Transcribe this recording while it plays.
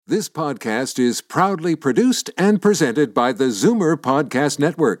This podcast is proudly produced and presented by the Zoomer Podcast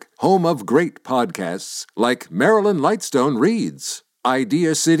Network, home of great podcasts like Marilyn Lightstone Reads,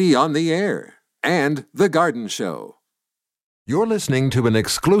 Idea City on the Air, and The Garden Show. You're listening to an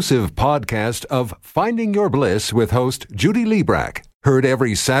exclusive podcast of Finding Your Bliss with host Judy Liebrack, heard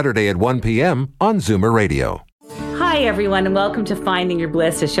every Saturday at 1 p.m. on Zoomer Radio. Hi, everyone, and welcome to Finding Your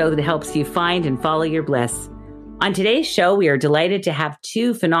Bliss, a show that helps you find and follow your bliss. On today's show, we are delighted to have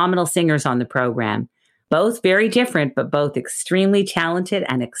two phenomenal singers on the program, both very different, but both extremely talented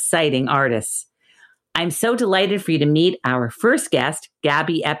and exciting artists. I'm so delighted for you to meet our first guest,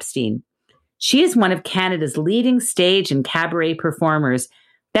 Gabby Epstein. She is one of Canada's leading stage and cabaret performers,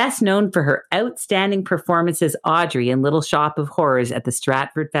 best known for her outstanding performance as Audrey in Little Shop of Horrors at the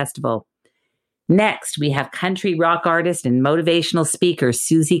Stratford Festival. Next, we have country rock artist and motivational speaker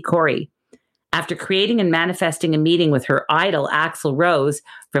Susie Corey. After creating and manifesting a meeting with her idol, Axl Rose,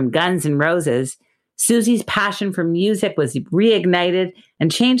 from Guns N' Roses, Susie's passion for music was reignited and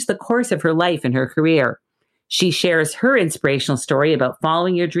changed the course of her life and her career. She shares her inspirational story about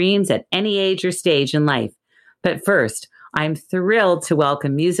following your dreams at any age or stage in life. But first, I'm thrilled to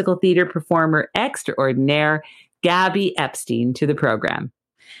welcome musical theater performer extraordinaire Gabby Epstein to the program.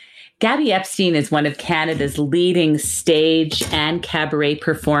 Gabby Epstein is one of Canada's leading stage and cabaret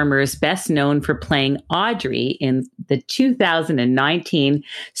performers, best known for playing Audrey in the 2019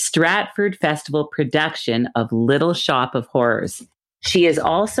 Stratford Festival production of Little Shop of Horrors. She is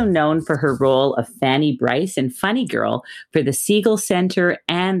also known for her role of Fanny Bryce in Funny Girl for the Siegel Center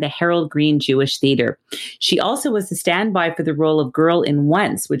and the Harold Green Jewish Theatre. She also was the standby for the role of Girl in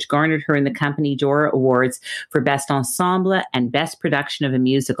Once, which garnered her in the Company Dora Awards for Best Ensemble and Best Production of a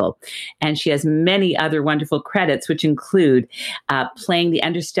Musical. And she has many other wonderful credits, which include playing the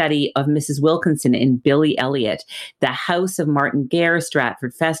understudy of Mrs. Wilkinson in Billy Elliot, The House of Martin Gare,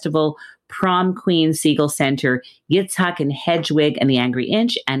 Stratford Festival, Prom Queen, Siegel Center, Yitzhak and Hedwig and the Angry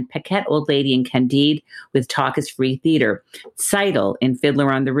Inch, and Paquette Old Lady and Candide with Talk is Free Theater, Seidel in Fiddler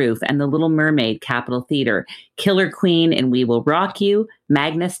on the Roof and The Little Mermaid, Capitol Theater, Killer Queen in We Will Rock You,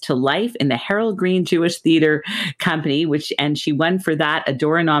 Magnus to Life in the Harold Green Jewish Theater Company, and she won for that a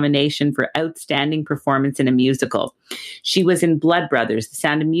Dora nomination for Outstanding Performance in a Musical. She was in Blood Brothers, The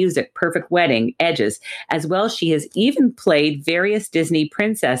Sound of Music, Perfect Wedding, Edges. As well, she has even played various Disney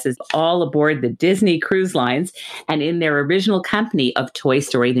princesses all aboard the Disney Cruise Lines and in their original company of Toy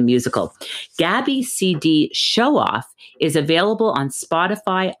Story the Musical. Gabby's CD Show Off is available on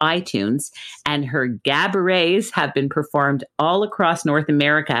Spotify, iTunes, and her cabarets have been performed all across North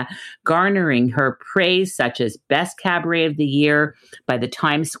America, garnering her praise such as Best Cabaret of the Year by the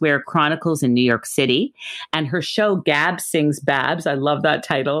Times Square Chronicles in New York City, and her show Gab Sings Babs, I love that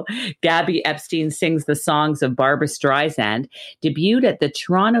title, Gabby Epstein Sings the Songs of Barbra Streisand, debuted at the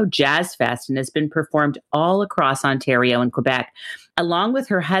Toronto Jazz Fest and has been performed all across Ontario and Quebec. Along with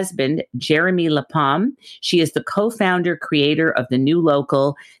her husband, Jeremy Lapalme, she is the co-founder, creator of the new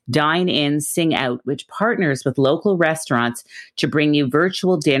local Dine In, Sing Out, which partners with local restaurants to bring you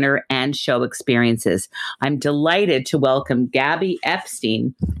virtual dinner and show experiences. I'm delighted to welcome Gabby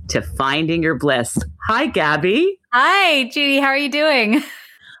Epstein to Finding Your Bliss. Hi, Gabby. Hi, Judy. How are you doing?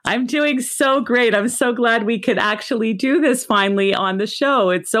 I'm doing so great. I'm so glad we could actually do this finally on the show.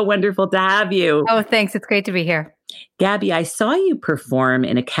 It's so wonderful to have you. Oh, thanks. It's great to be here. Gabby, I saw you perform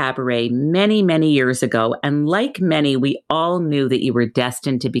in a cabaret many, many years ago. And like many, we all knew that you were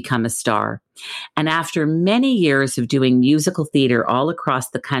destined to become a star. And after many years of doing musical theater all across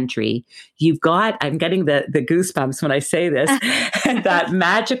the country, you've got, I'm getting the goosebumps when I say this, that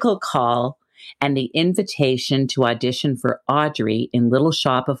magical call and the invitation to audition for Audrey in Little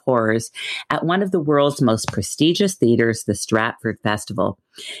Shop of Horrors at one of the world's most prestigious theaters, the Stratford Festival.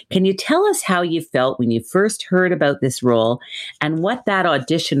 Can you tell us how you felt when you first heard about this role and what that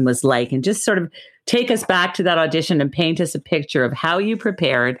audition was like? And just sort of take us back to that audition and paint us a picture of how you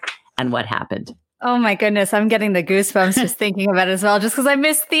prepared and what happened. Oh my goodness, I'm getting the goosebumps just thinking about it as well, just because I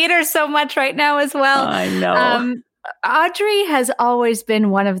miss theater so much right now as well. I know. Audrey has always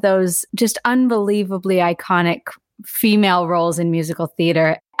been one of those just unbelievably iconic female roles in musical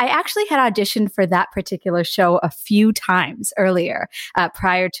theater. I actually had auditioned for that particular show a few times earlier,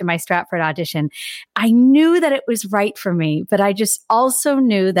 prior to my Stratford audition. I knew that it was right for me, but I just also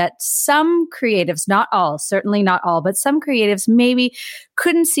knew that some creatives, not all, certainly not all, but some creatives maybe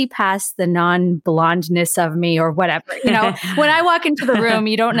couldn't see past the non-blondness of me or whatever. You know, when I walk into the room,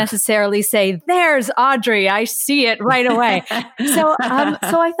 you don't necessarily say, "There's Audrey. I see it right away." So I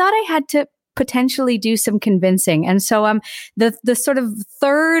thought I had to potentially do some convincing. And so the sort of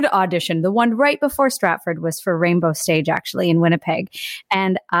third audition, the one right before Stratford, was for Rainbow Stage, actually, in Winnipeg.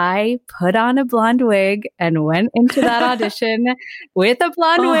 And I put on a blonde wig and went into that audition with a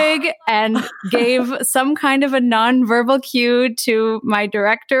blonde wig and gave some kind of a nonverbal cue to my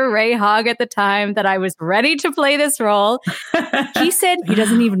director, Ray Hogg, at the time that I was ready to play this role. He said he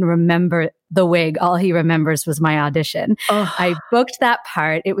doesn't even remember the wig. All he remembers was my audition. I booked that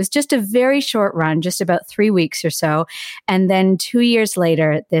part. It was just a very short run, just about 3 weeks or so. And then 2 years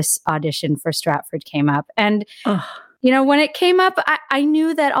later, this audition for Stratford came up. And when it came up, I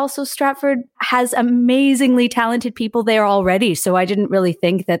knew that also Stratford has amazingly talented people there already. So I didn't really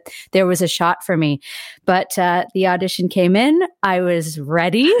think that there was a shot for me. But the audition came in. I was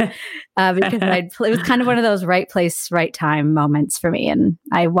ready because it was kind of one of those right place, right time moments for me. And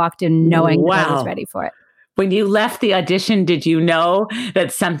I walked in knowing that I was ready for it. When you left the audition, did you know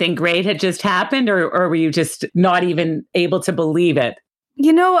that something great had just happened, or were you just not even able to believe it?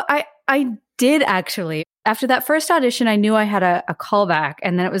 I did actually. After that first audition, I knew I had a callback.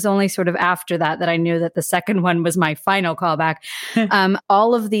 And then it was only sort of after that I knew that the second one was my final callback.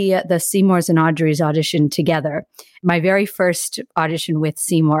 All of the Seymours and Audreys auditioned together. My very first audition with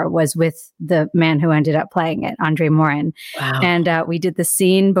Seymour was with the man who ended up playing it, Andre Morin. Wow. And we did the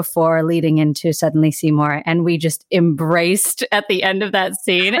scene before leading into Suddenly Seymour. And we just embraced at the end of that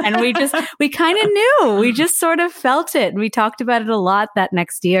scene. And we kind of knew. We just sort of felt it. And we talked about it a lot that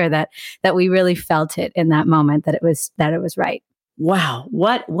next year, that we really felt it in that moment, that it was right. Wow.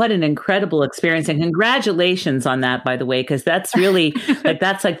 What an incredible experience. And congratulations on that, by the way, because that's really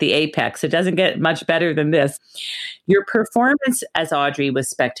that's like the apex. It doesn't get much better than this. Your performance as Audrey was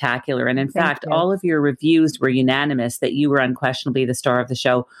spectacular. And in fact, all of your reviews were unanimous that you were unquestionably the star of the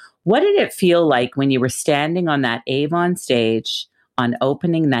show. What did it feel like when you were standing on that Avon stage on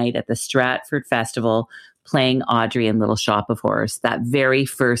opening night at the Stratford Festival, playing Audrey in Little Shop of Horrors, that very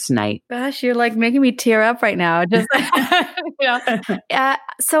first night? Gosh, you're like making me tear up right now. Just,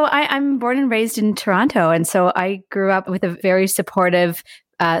 so I'm born and raised in Toronto. And so I grew up with a very supportive,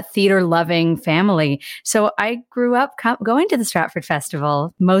 theater-loving family. So I grew up going to the Stratford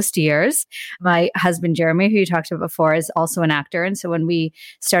Festival most years. My husband, Jeremy, who you talked about before, is also an actor. And so when we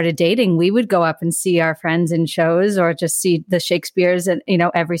started dating, we would go up and see our friends in shows or just see the Shakespeares and,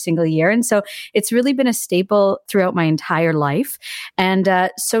 every single year. And so it's really been a staple throughout my entire life. And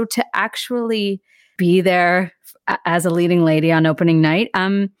so to actually be there as a leading lady on opening night,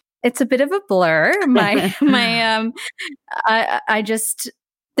 it's a bit of a blur.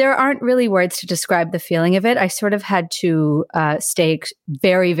 There aren't really words to describe the feeling of it. I sort of had to stay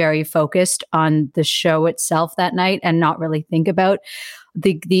very, very focused on the show itself that night and not really think about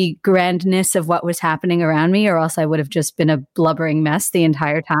the grandness of what was happening around me, or else I would have just been a blubbering mess the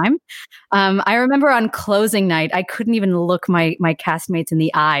entire time. I remember on closing night, I couldn't even look my castmates in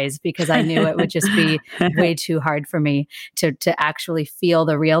the eyes because I knew it would just be way too hard for me to actually feel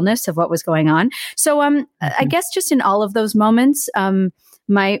the realness of what was going on. So I guess just in all of those moments,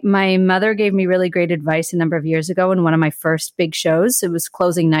 my mother gave me really great advice a number of years ago in one of my first big shows. It was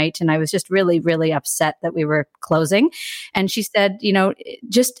closing night, and I was just really, really upset that we were closing. And she said,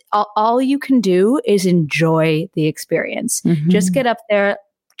 just all you can do is enjoy the experience. Mm-hmm. Just get up there,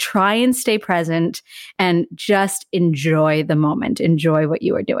 try and stay present, and just enjoy the moment. Enjoy what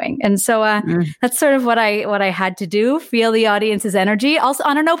you are doing. And so that's sort of what I had to do. Feel the audience's energy. Also,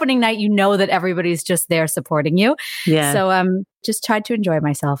 on an opening night, that everybody's just there supporting you. Yeah. So just tried to enjoy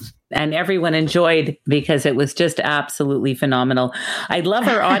myself. And everyone enjoyed because it was just absolutely phenomenal. I'd love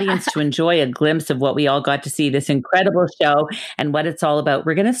our audience to enjoy a glimpse of what we all got to see, this incredible show and what it's all about.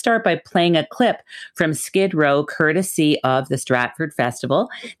 We're going to start by playing a clip from Skid Row, courtesy of the Stratford Festival.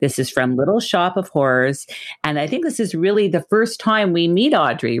 This is from Little Shop of Horrors. And I think this is really the first time we meet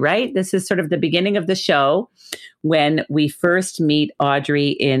Audrey, right? This is sort of the beginning of the show when we first meet Audrey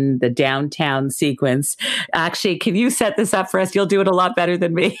in the downtown sequence. Actually, can you set this up for us? You'll do it a lot better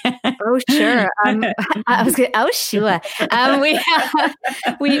than me. Oh, sure. I was going. Oh, sure.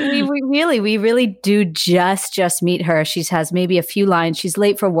 We really do just meet her. She has maybe a few lines. She's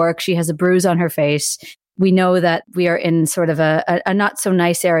late for work. She has a bruise on her face. We know that we are in sort of a not so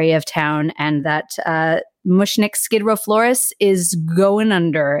nice area of town, and that Mushnick Skid Row Florist is going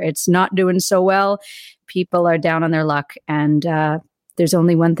under. It's not doing so well. People are down on their luck, and there's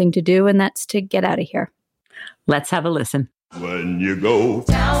only one thing to do, and that's to get out of here. Let's have a listen. When you go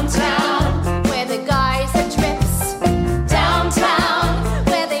downtown, where the guys are trips, downtown,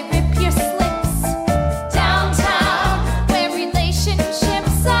 where they rip your slips, downtown, where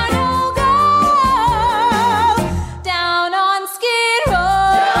relationships are no go, down on Skid Row,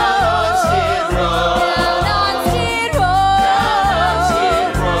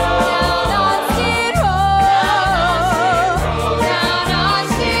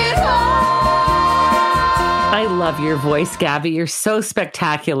 love your voice, Gabby. You're so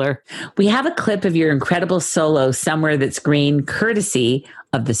spectacular. We have a clip of your incredible solo, Somewhere That's Green, courtesy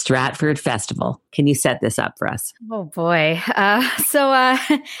of the Stratford Festival. Can you set this up for us? Oh boy. So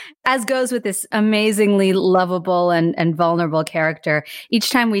as goes with this amazingly lovable and vulnerable character,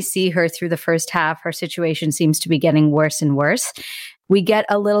 each time we see her through the first half, her situation seems to be getting worse and worse. We get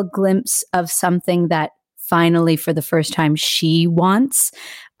a little glimpse of something that finally, for the first time, she wants,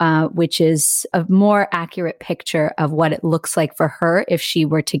 which is a more accurate picture of what it looks like for her if she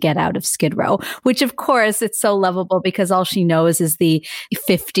were to get out of Skid Row, which of course it's so lovable because all she knows is the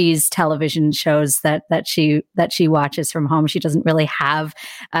 50s television shows that she watches from home. She doesn't really have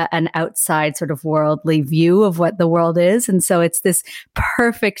an outside sort of worldly view of what the world is. And so it's this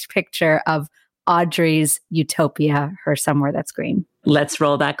perfect picture of Audrey's utopia, her Somewhere That's Green. Let's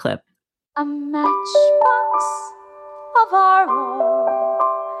roll that clip. A matchbox of our own,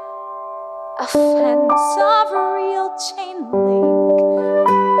 a fence of real chain link,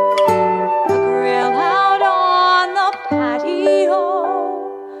 a grill out on the patio,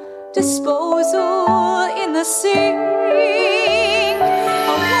 disposal in the sink, a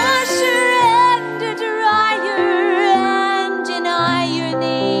washer and a dryer and an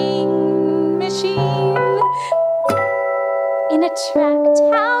ironing machine, in a tract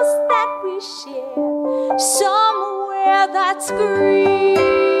house that we share, somewhere that's green.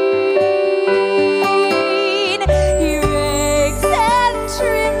 He rakes and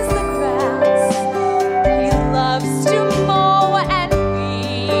trims the grass. He loves to mow and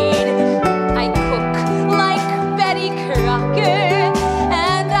weed. I cook like Betty Crocker,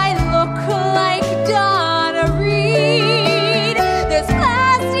 and I look like Donna Reed. There's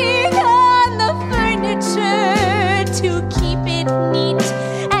plastic on the furniture to keep it neat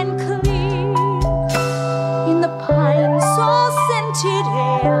and clean. In the pine sol scented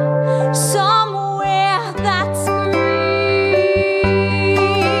air, somewhere that's green.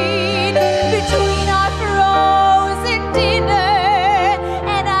 Between our frozen dinner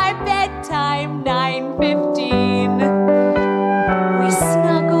and our bedtime 9:15, we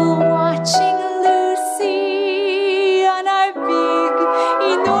snuggle watching Lucy on our big,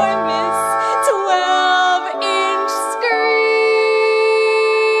 enormous 12-inch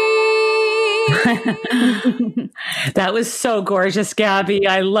screen. That was so gorgeous, Gabby.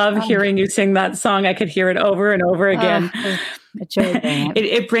 I love hearing you sing that song. I could hear it over and over again. It's really brilliant.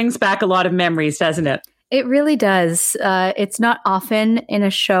 It brings back a lot of memories, doesn't it? It really does. It's not often in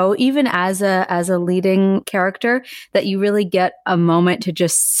a show, even as a leading character, that you really get a moment to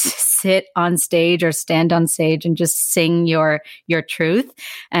just sit on stage or stand on stage and just sing your truth.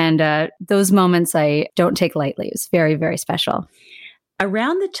 And those moments I don't take lightly. It's very, very special.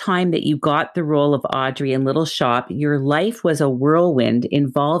 Around the time that you got the role of Audrey in Little Shop, your life was a whirlwind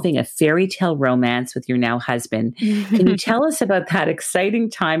involving a fairy tale romance with your now husband. Can you tell us about that exciting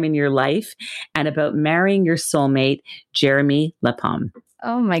time in your life and about marrying your soulmate, Jeremy Lapomme?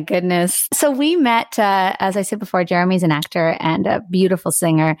 Oh my goodness. So we met, as I said before, Jeremy's an actor and a beautiful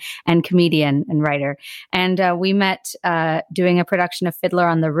singer and comedian and writer. And we met doing a production of Fiddler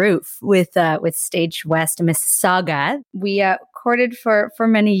on the Roof with Stage West in Mississauga. We courted for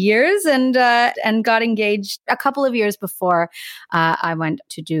many years and got engaged a couple of years before I went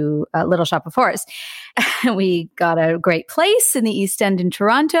to do Little Shop of Horrors. We got a great place in the East End in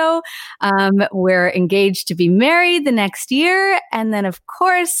Toronto. We're engaged to be married the next year. And then, of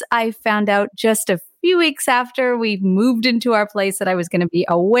course, I found out just a few weeks after we moved into our place that I was going to be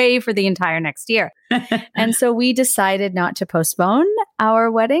away for the entire next year. And so we decided not to postpone our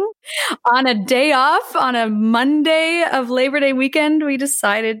wedding. On a day off, on a Monday of Labor Day weekend, we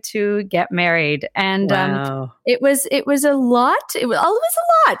decided to get married. And Wow. it was a lot. It was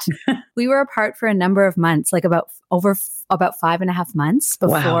a lot. We were apart for a number of months, like about 5.5 months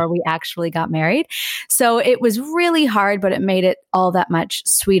before we actually got married. So it was really hard, but it made it all that much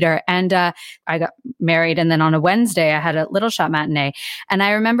sweeter. And I got married, and then on a Wednesday, I had a Little Shop matinee. And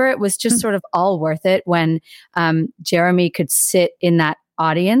I remember it was just sort of all worth it when Jeremy could sit in that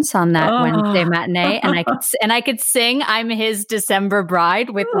audience on that Wednesday matinee, and I could sing "I'm His December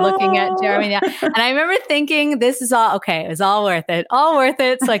Bride" with looking at Jeremy. And I remember thinking, this is all okay. It was all worth it,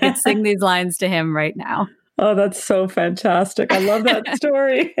 so I could sing these lines to him right now. Oh, that's so fantastic. I love that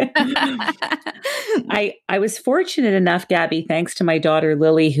story. I was fortunate enough, Gabby, thanks to my daughter,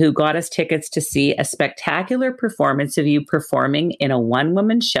 Lily, who got us tickets to see a spectacular performance of you performing in a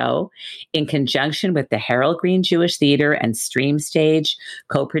one-woman show in conjunction with the Harold Green Jewish Theatre and Stream Stage,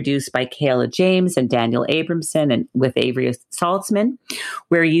 co-produced by Kayla James and Daniel Abramson and with Avery Saltzman,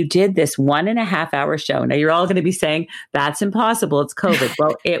 where you did this 1.5-hour show. Now, you're all going to be saying, that's impossible. It's COVID.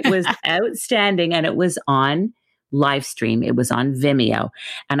 Well, it was outstanding, and it was on live stream. It was on Vimeo.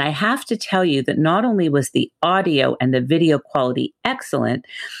 And I have to tell you that not only was the audio and the video quality excellent,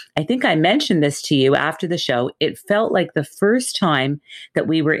 I think I mentioned this to you after the show. It felt like the first time that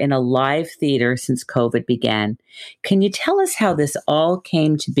we were in a live theater since COVID began. Can you tell us how this all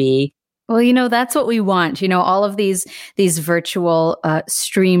came to be? Well, that's what we want. All of these virtual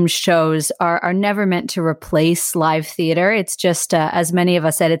stream shows are never meant to replace live theater. It's just, as many of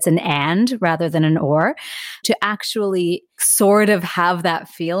us said, it's an and rather than an or. To actually sort of have that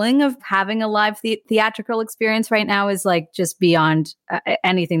feeling of having a live theatrical experience right now is like just beyond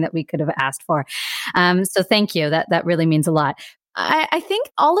anything that we could have asked for. So thank you. That really means a lot. I think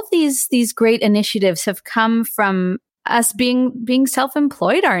all of these great initiatives have come from us being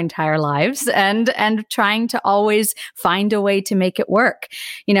self-employed our entire lives and trying to always find a way to make it work,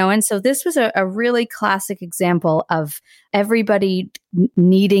 and so this was a really classic example of everybody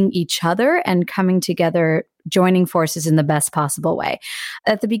needing each other and coming together, joining forces in the best possible way.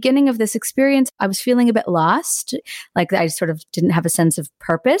 At the beginning of this experience, I was feeling a bit lost, like I sort of didn't have a sense of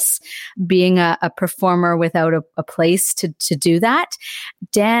purpose, being a performer without a place to do that.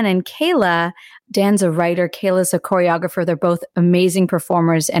 Dan and Kayla, Dan's a writer, Kayla's a choreographer. They're both amazing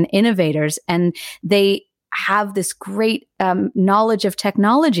performers and innovators, and they have this great knowledge of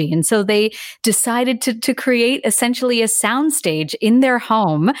technology. And so they decided to create essentially a soundstage in their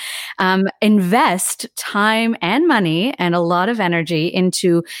home, invest time and money and a lot of energy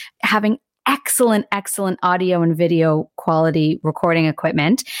into having excellent audio and video quality recording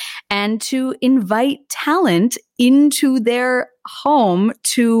equipment, and to invite talent into their home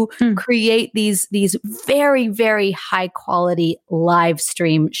to create these very, very high quality live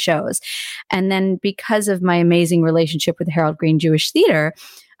stream shows. And then because of my amazing relationship with Harold Green Jewish Theater,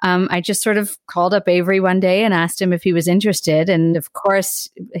 I just sort of called up Avery one day and asked him if he was interested. And of course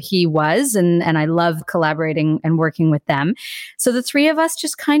he was, and I love collaborating and working with them. So the three of us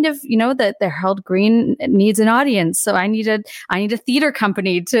just kind of, that the Harold Green needs an audience. So I need a theater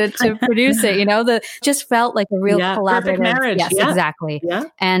company to produce it, just felt like a real collaborative marriage. Yes, exactly. Yeah.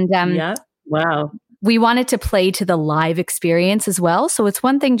 And, wow. We wanted to play to the live experience as well. So it's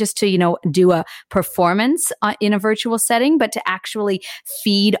one thing just to, do a performance in a virtual setting, but to actually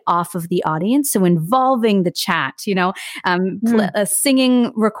feed off of the audience. So involving the chat,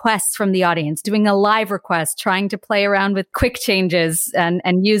 singing requests from the audience, doing a live request, trying to play around with quick changes and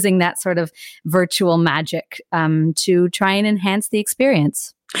using that sort of virtual magic to try and enhance the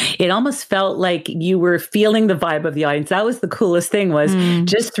experience. It almost felt like you were feeling the vibe of the audience. That was the coolest thing, was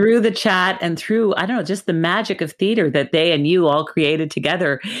just through the chat and through, I don't know, just the magic of theater that they and you all created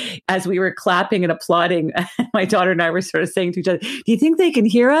together. As we were clapping and applauding, my daughter and I were sort of saying to each other, do you think they can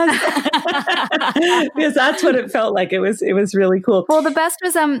hear us? Because that's what it felt like. It was really cool. Well, the best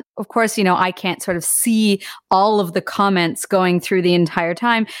was, of course, I can't sort of see all of the comments going through the entire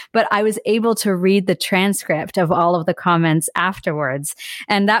time, but I was able to read the transcript of all of the comments afterwards.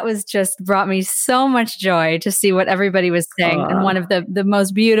 And that was just brought me so much joy to see what everybody was saying. Aww. And one of the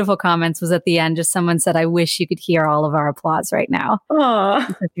most beautiful comments was at the end, just someone said, I wish you could hear all of our applause right now.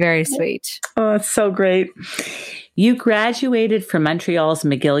 It's very sweet. Oh, it's so great. You graduated from Montreal's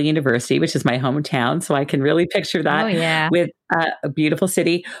McGill University, which is my hometown, so I can really picture that. Oh, yeah. With a beautiful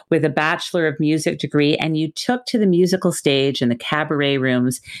city, with a Bachelor of Music degree, and you took to the musical stage and the cabaret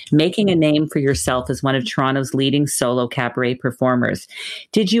rooms, making a name for yourself as one of Toronto's leading solo cabaret performers.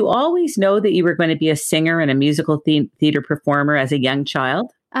 Did you always know that you were going to be a singer and a musical theater performer as a young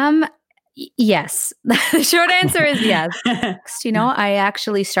child? Yes. The short answer is yes. I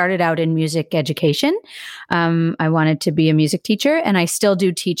actually started out in music education. I wanted to be a music teacher, and I still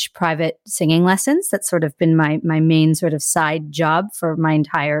do teach private singing lessons. That's sort of been my main sort of side job for my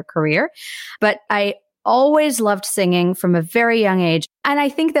entire career. But I always loved singing from a very young age. And I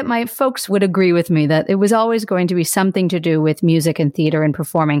think that my folks would agree with me that it was always going to be something to do with music and theater and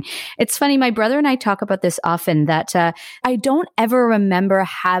performing. It's funny, my brother and I talk about this often, that I don't ever remember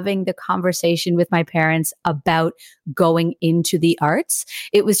having the conversation with my parents about going into the arts.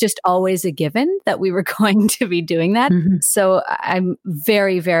 It was just always a given that we were going to be doing that. Mm-hmm. So I'm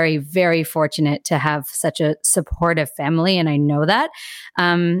very, very, very fortunate to have such a supportive family, and I know that.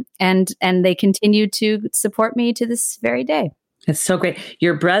 And they continue to support me to this very day. It's so great.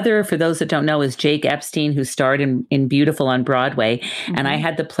 Your brother, for those that don't know, is Jake Epstein, who starred in Beautiful on Broadway. Mm-hmm. And I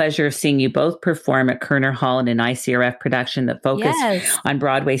had the pleasure of seeing you both perform at Kerner Hall in an ICRF production that focused on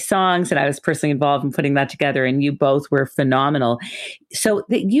Broadway songs. And I was personally involved in putting that together. And you both were phenomenal. So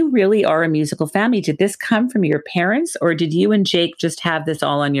you really are a musical family. Did this come from your parents, or did you and Jake just have this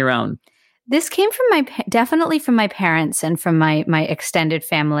all on your own? This came from definitely from my parents and from my extended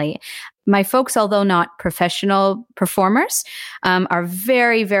family. My folks, although not professional performers, are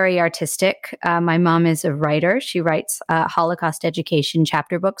very, very artistic. My mom is a writer. She writes Holocaust education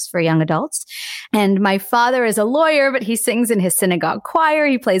chapter books for young adults. And my father is a lawyer, but he sings in his synagogue choir.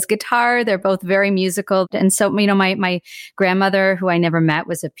 He plays guitar. They're both very musical. And so, my grandmother, who I never met,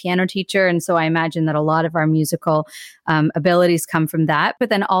 was a piano teacher. And so I imagine that a lot of our musical abilities come from that, but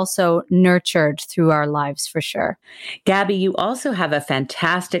then also nurtured through our lives for sure. Gabby, you also have a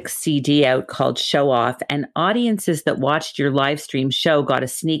fantastic CD out called Show Off, and audiences that watched your live stream show got a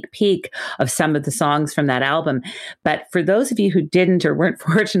sneak peek of some of the songs from that album. But for those of you who didn't or weren't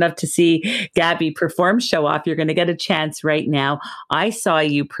fortunate enough to see Gabby perform Show Off, you're going to get a chance right now. I saw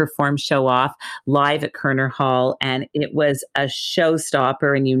you perform Show Off live at Kerner Hall, and it was a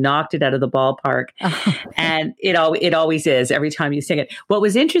showstopper, and you knocked it out of the ballpark. And it always is every time you sing it. What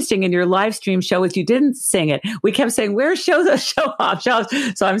was interesting in your live stream show is you didn't sing it. We kept saying, "Where's Show Off?"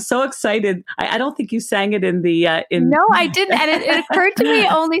 So I'm so excited. I don't think you sang it in the No, I didn't. And it occurred to me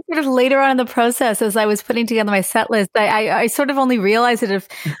only sort of later on in the process as I was putting together my set list. I sort of only realized it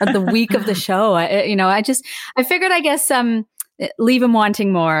at the week of the show. I figured, I guess, leave them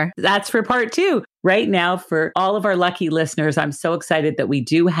wanting more. That's for part 2. Right now, for all of our lucky listeners, I'm so excited that we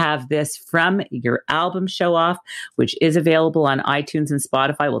do have this from your album Show Off, which is available on iTunes and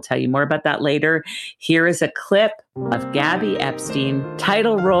Spotify. We'll tell you more about that later. Here is a clip of Gabby Epstein,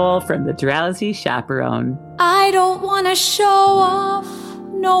 title role from The Drowsy Chaperone. I don't want to show off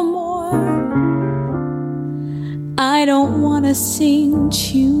no more. I don't want to sing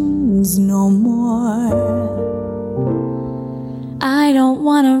tunes no more. I don't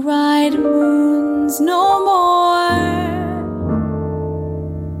want to ride moons no more.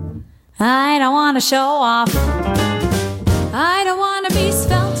 I don't want to show off. I don't want to be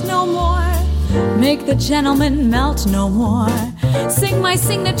svelte no more. Make the gentleman melt no more. Sing my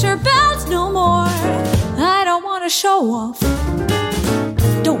signature belt no more. I don't want to show off.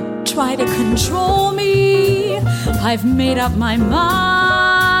 Don't try to control me. I've made up my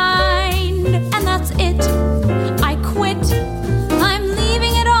mind, and that's it. I quit.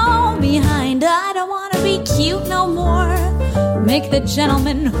 Behind. I don't want to be cute no more. Make the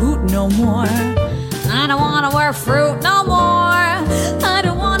gentleman hoot no more. I don't want to wear fruit no more. I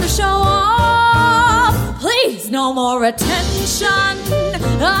don't want to show off. Please, no more attention.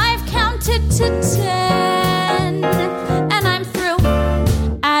 I've counted to 10, and I'm through.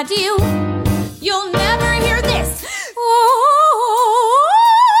 Adieu. You'll never hear this. Ooh,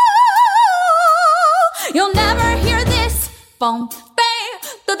 you'll never hear this. Boom.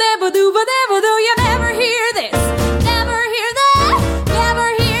 You never hear this, never hear that, never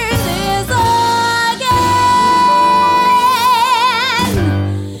hear this again.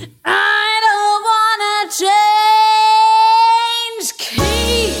 I don't wanna change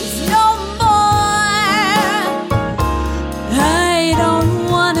keys no more. I don't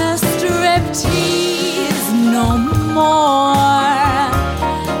wanna strip tease no more.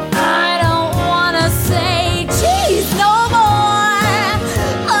 I don't wanna say cheese no more.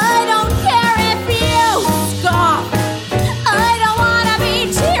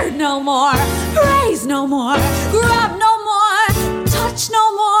 No more, grab no more, touch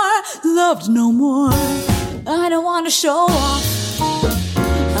no more, loved no more. I don't want to show off.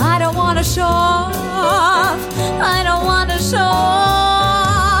 I don't want to show off. I don't want to show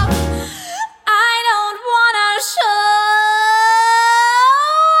off. I don't want to show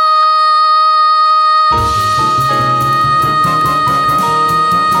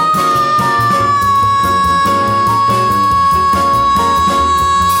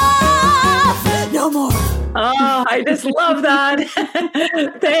Oh, I just love that.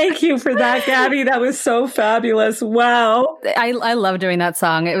 Thank you for that, Gabby. That was so fabulous. Wow. I love doing that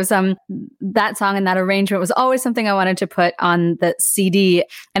song. It was that song and that arrangement was always something I wanted to put on the CD.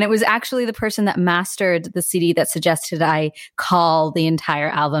 And it was actually the person that mastered the CD that suggested I call the entire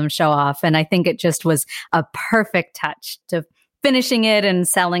album Show Off. And I think it just was a perfect touch to finishing it and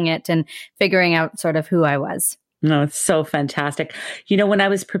selling it and figuring out sort of who I was. No, it's so fantastic. You know, when I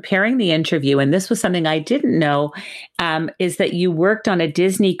was preparing the interview, and this was something I didn't know, is that you worked on a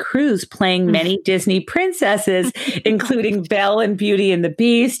Disney cruise playing many Disney princesses, including Belle and Beauty and the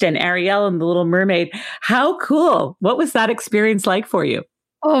Beast and Ariel and the Little Mermaid. How cool. What was that experience like for you?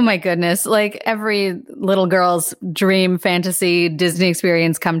 Oh my goodness. Like every little girl's dream fantasy Disney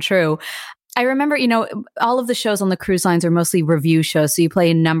experience come true. I remember, all of the shows on the cruise lines are mostly review shows. So you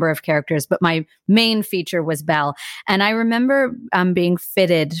play a number of characters, but my main feature was Belle. And I remember being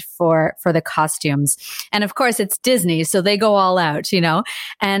fitted for the costumes. And of course it's Disney, so they go all out,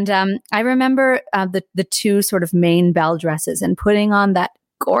 And I remember the two sort of main Belle dresses and putting on that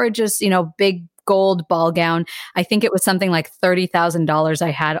gorgeous, big gold ball gown. I think it was something like $30,000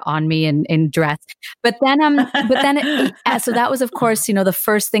 I had on me in dress. But then, so that was, of course, the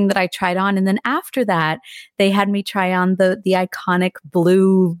first thing that I tried on. And then after that, they had me try on the iconic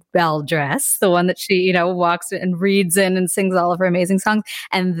blue bell dress, the one that she, walks and reads in and sings all of her amazing songs.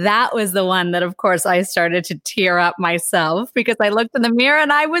 And that was the one that, of course, I started to tear up myself because I looked in the mirror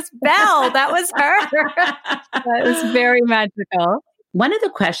and I was Belle. That was her. That was very magical. One of the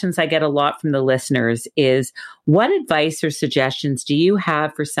questions I get a lot from the listeners is, what advice or suggestions do you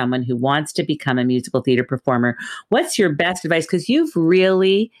have for someone who wants to become a musical theater performer? What's your best advice? Because you've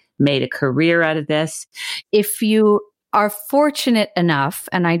really made a career out of this. If you are fortunate enough,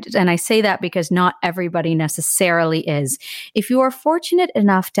 and I say that because not everybody necessarily is, if you are fortunate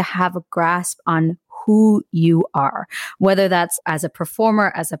enough to have a grasp on who you are, whether that's as a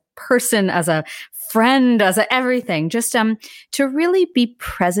performer, as a person, as a friend, as a everything, just to really be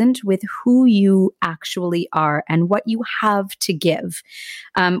present with who you actually are and what you have to give,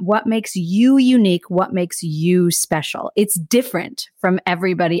 what makes you unique, what makes you special. It's different from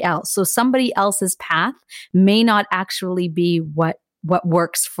everybody else. So somebody else's path may not actually be what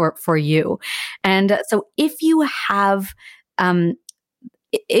works for you. And so if you have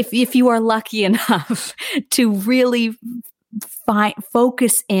if you are lucky enough to really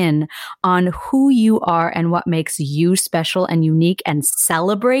focus in on who you are and what makes you special and unique and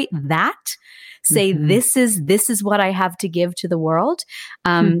celebrate that, say, this is what I have to give to the world.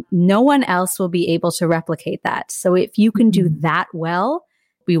 No one else will be able to replicate that. So if you can do that well,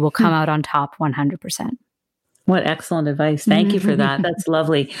 we will come out on top 100%. What excellent advice. Thank you for that. That's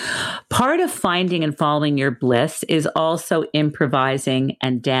lovely. Part of finding and following your bliss is also improvising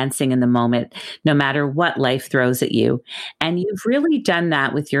and dancing in the moment, no matter what life throws at you. And you've really done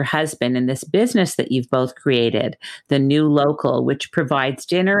that with your husband in this business that you've both created, The New Local, which provides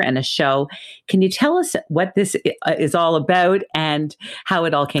dinner and a show. Can you tell us what this is all about and how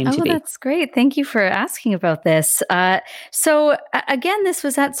it all came to be? Oh, that's great. Thank you for asking about this. So again, this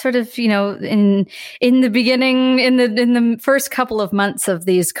was at sort of, in the beginning, in the first couple of months of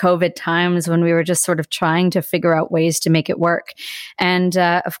these COVID times when we were just sort of trying to figure out ways to make it work. And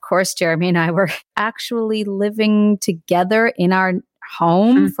of course, Jeremy and I were actually living together in our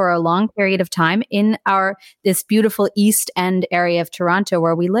home for a long period of time in this beautiful East End area of Toronto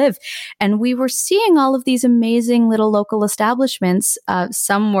where we live. And we were seeing all of these amazing little local establishments.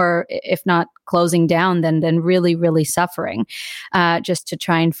 Some were, if not closing down, then really, really suffering, just to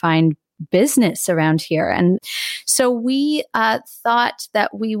try and find business around here. And so we thought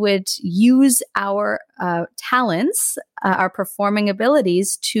that we would use our talents, our performing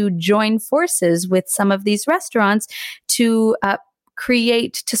abilities, to join forces with some of these restaurants to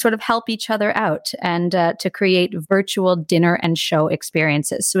sort of help each other out and to create virtual dinner and show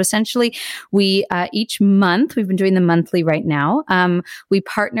experiences. So essentially, we each month, we've been doing them monthly right now, we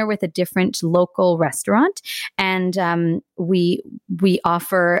partner with a different local restaurant and we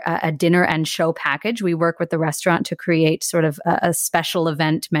offer a dinner and show package. We work with the restaurant to create sort of a special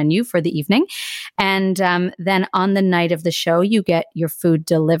event menu for the evening. And then on the night of the show, you get your food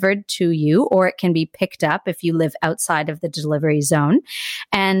delivered to you, or it can be picked up if you live outside of the delivery zone.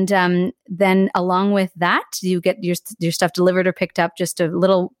 And then along with that, you get your stuff delivered or picked up just a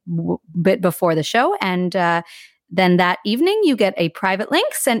little bit before the show. And then that evening, you get a private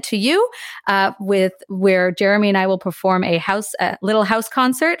link sent to you where Jeremy and I will perform a little house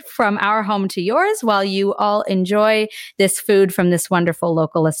concert from our home to yours while you all enjoy this food from this wonderful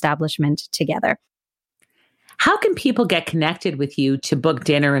local establishment together. How can people get connected with you to book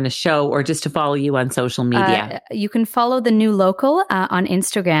dinner and a show or just to follow you on social media? You can follow The New Local on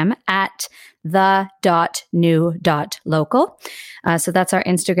Instagram at the.new.local. So that's our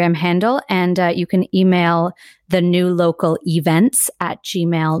Instagram handle. And you can email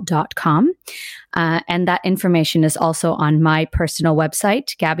thenewlocalevents@gmail.com. And that information is also on my personal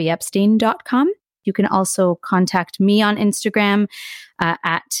website, gabbyepstein.com. You can also contact me on Instagram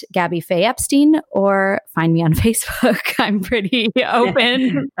at Gabby Faye Epstein, or find me on Facebook. I'm pretty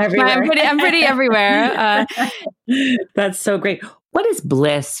open. I'm pretty everywhere. That's so great. What is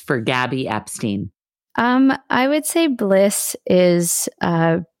bliss for Gabby Epstein? I would say bliss is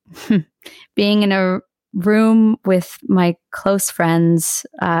being in a room with my close friends,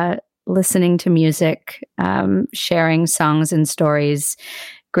 listening to music, sharing songs and stories,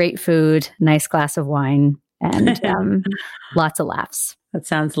 great food, nice glass of wine, and lots of laughs. That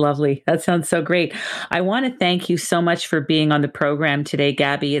sounds lovely. That sounds so great. I want to thank you so much for being on the program today,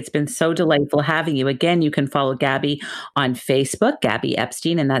 Gabby. It's been so delightful having you. Again, you can follow Gabby on Facebook, Gabby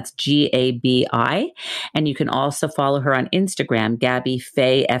Epstein, and that's Gabi. And you can also follow her on Instagram, Gabby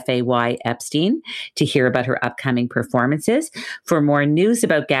Fay, Fay Epstein, to hear about her upcoming performances. For more news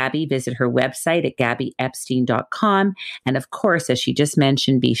about Gabby, visit her website at GabbyEpstein.com. And of course, as she just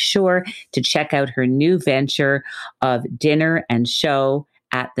mentioned, be sure to check out her new venture of dinner and show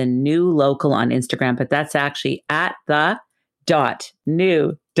at the New Local on Instagram, but that's actually at the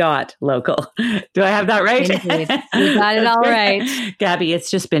new local. Do I have that right? Indeed. You got it all right. Gabby,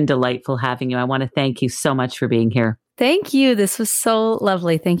 it's just been delightful having you. I want to thank you so much for being here. Thank you. This was so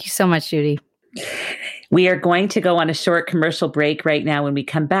lovely. Thank you so much, Judy. We are going to go on a short commercial break right now. When we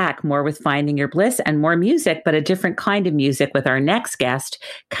come back, more with Finding Your Bliss and more music, but a different kind of music with our next guest,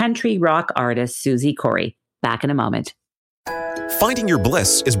 country rock artist Susie Corey. Back in a moment. Finding Your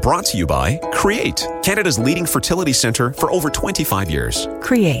Bliss is brought to you by Create, Canada's leading fertility centre for over 25 years.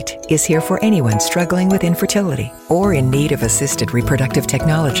 Create is here for anyone struggling with infertility or in need of assisted reproductive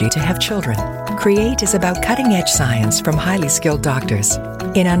technology to have children. Create is about cutting-edge science from highly skilled doctors.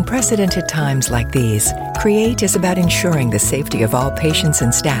 In unprecedented times like these, Create is about ensuring the safety of all patients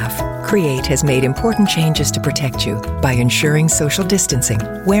and staff. Create has made important changes to protect you by ensuring social distancing,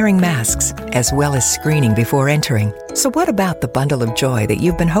 wearing masks, as well as screening before entering. So what about the bundle of joy that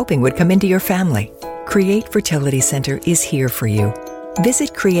you've been hoping would come into your family? Create Fertility Center is here for you.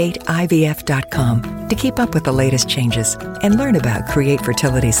 Visit createivf.com to keep up with the latest changes and learn about Create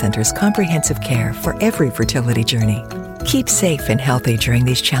Fertility Center's comprehensive care for every fertility journey. Keep safe and healthy during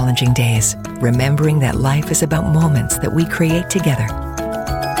these challenging days, remembering that life is about moments that we create together.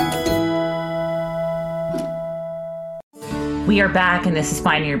 We are back, and this is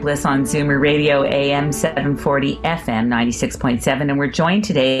Finding Your Bliss on Zoomer Radio, AM 740, FM 96.7, and we're joined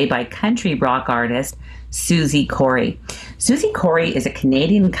today by country rock artist Susie Corey. Susie Corey is a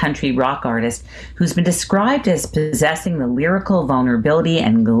Canadian country rock artist who's been described as possessing the lyrical vulnerability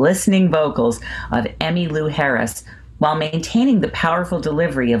and glistening vocals of Emmylou Harris, while maintaining the powerful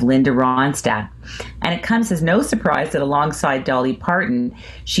delivery of Linda Ronstadt. And it comes as no surprise that alongside Dolly Parton,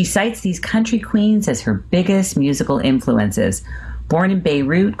 she cites these country queens as her biggest musical influences. Born in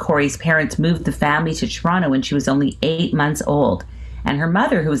Beirut, Corey's parents moved the family to Toronto when she was only 8 months old. And her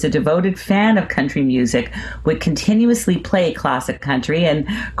mother, who was a devoted fan of country music, would continuously play classic country, and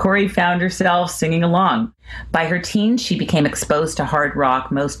Corey found herself singing along. By her teens, she became exposed to hard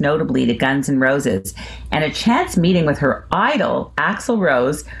rock, most notably to Guns N' Roses, and a chance meeting with her idol, Axl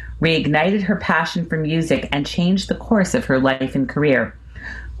Rose, reignited her passion for music and changed the course of her life and career.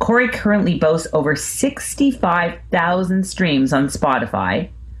 Corey currently boasts over 65,000 streams on Spotify,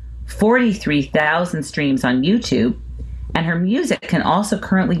 43,000 streams on YouTube, and her music can also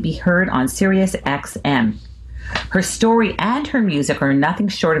currently be heard on Sirius XM. Her story and her music are nothing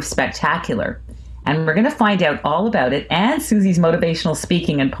short of spectacular, and we're going to find out all about it and Susie's motivational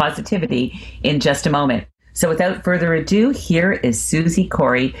speaking and positivity in just a moment. So without further ado, here is Susie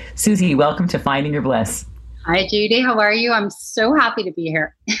Corey. Susie, welcome to Finding Your Bliss. Hi, Judy. How are you? I'm so happy to be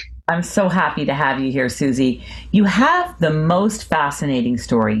here. I'm so happy to have you here, Susie. You have the most fascinating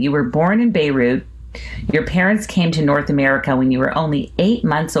story. You were born in Beirut. Your parents came to North America when you were only 8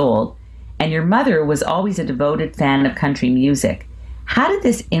 months old, and your mother was always a devoted fan of country music. How did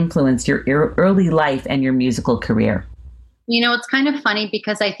this influence your early life and your musical career? You know, it's kind of funny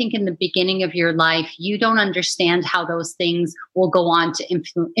because I think in the beginning of your life, you don't understand how those things will go on to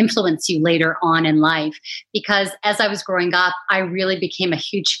influence you later on in life. Because as I was growing up, I really became a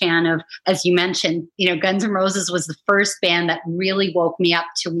huge fan of, as you mentioned, Guns N' Roses was the first band that really woke me up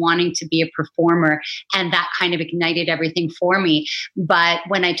to wanting to be a performer. And that kind of ignited everything for me. But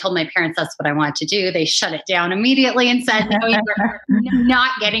when I told my parents that's what I wanted to do, they shut it down immediately and said, no, you're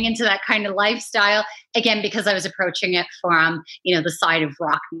not getting into that kind of lifestyle. Again, because I was approaching it from, the side of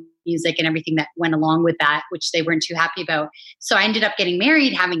rock music and everything that went along with that, which they weren't too happy about. So I ended up getting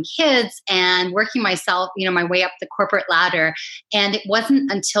married, having kids, and working myself, my way up the corporate ladder. And it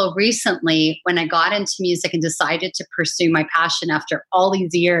wasn't until recently when I got into music and decided to pursue my passion after all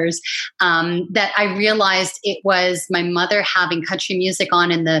these years, that I realized it was my mother having country music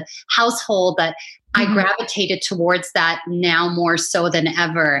on in the household that I gravitated towards that now more so than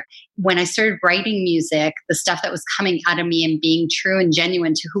ever. When I started writing music, the stuff that was coming out of me and being true and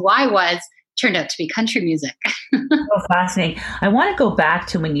genuine to who I was turned out to be country music. So fascinating. I want to go back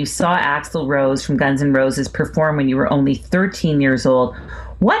to when you saw Axl Rose from Guns N' Roses perform when you were only 13 years old.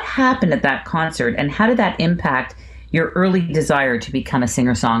 What happened at that concert, and how did that impact your early desire to become a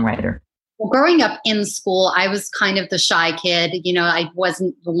singer-songwriter? Growing up in school, I was kind of the shy kid. I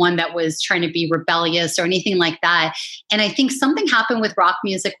wasn't the one that was trying to be rebellious or anything like that. And I think something happened with rock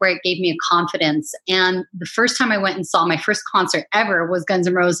music where it gave me a confidence. And the first time I went and saw my first concert ever was Guns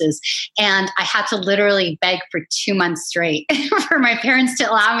N' Roses. And I had to literally beg for 2 months straight for my parents to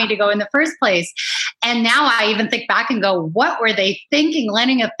allow me to go in the first place. And now I even think back and go, what were they thinking,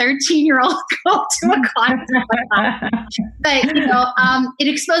 letting a 13-year-old go to a concert like that? But, it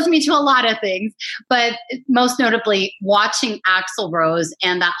exposed me to a lot of things, but most notably watching Axl Rose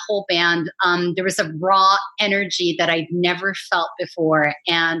and that whole band, there was a raw energy that I'd never felt before.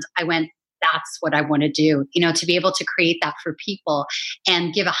 And I went, that's what I want to do, to be able to create that for people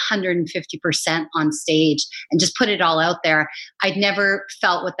and give 150% on stage and just put it all out there. I'd never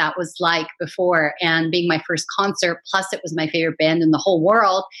felt what that was like before. And being my first concert, plus it was my favorite band in the whole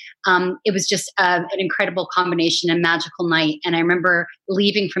world, it was just an incredible combination, a magical night. And I remember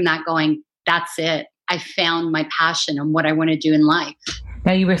leaving from that going, that's it. I found my passion and what I want to do in life.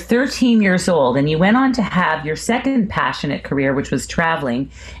 Now, you were 13 years old and you went on to have your second passionate career, which was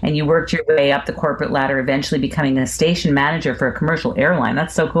traveling, and you worked your way up the corporate ladder, eventually becoming a station manager for a commercial airline.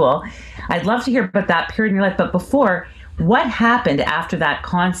 That's so cool. I'd love to hear about that period in your life. But before, what happened after that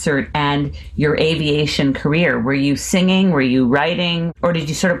concert and your aviation career? Were you singing? Were you writing? Or did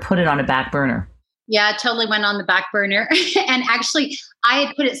you sort of put it on a back burner? Yeah, it totally went on the back burner. And actually, I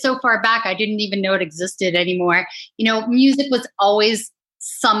had put it so far back, I didn't even know it existed anymore. Music was always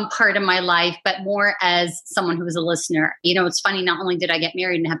some part of my life, but more as someone who was a listener. It's funny, not only did I get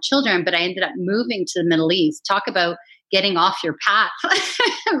married and have children, but I ended up moving to the Middle East. Talk about getting off your path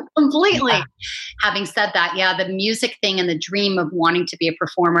completely. Yeah. Having said that, the music thing and the dream of wanting to be a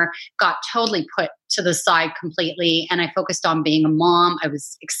performer got totally put to the side completely. And I focused on being a mom. I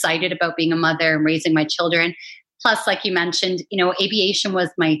was excited about being a mother and raising my children. Plus, like you mentioned, aviation was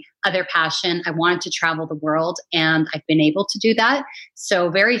my other passion. I wanted to travel the world and I've been able to do that.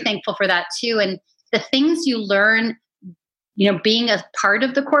 So very thankful for that too. And the things you learn, being a part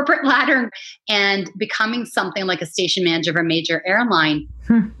of the corporate ladder and becoming something like a station manager of a major airline,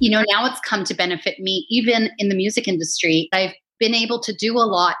 now it's come to benefit me even in the music industry. I've been able to do a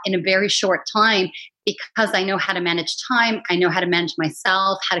lot in a very short time because I know how to manage time. I know how to manage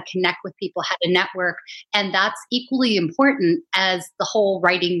myself, how to connect with people, how to network. And that's equally important as the whole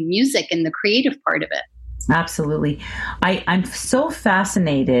writing music and the creative part of it. Absolutely. I'm so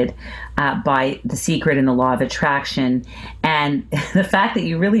fascinated by The Secret and the Law of Attraction and the fact that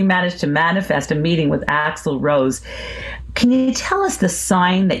you really managed to manifest a meeting with Axl Rose. Can you tell us the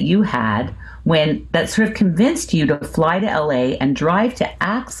sign that you had when that sort of convinced you to fly to LA and drive to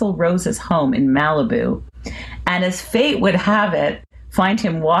Axl Rose's home in Malibu? And as fate would have it, find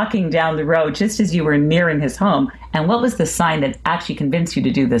him walking down the road just as you were nearing his home. And what was the sign that actually convinced you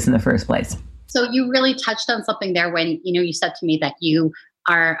to do this in the first place? So you really touched on something there when, you said to me that you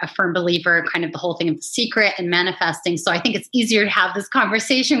are a firm believer, kind of the whole thing of The Secret and manifesting. So I think it's easier to have this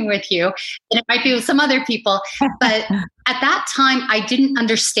conversation with you than it might be with some other people. But at that time, I didn't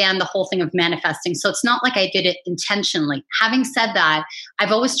understand the whole thing of manifesting. So it's not like I did it intentionally. Having said that,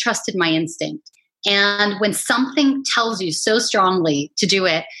 I've always trusted my instinct. And when something tells you so strongly to do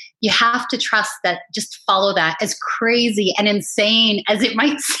it, you have to trust that, just follow that, as crazy and insane as it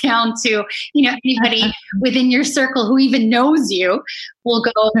might sound to, anybody within your circle who even knows you will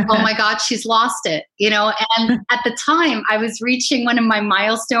go, oh my God, she's lost it, and at the time I was reaching one of my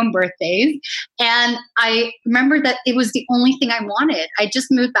milestone birthdays. And I remember that it was the only thing I wanted. I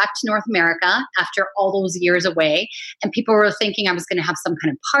just moved back to North America after all those years away. And people were thinking I was going to have some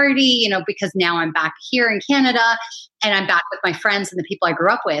kind of party, because now I'm back here in Canada and I'm back with my friends and the people I grew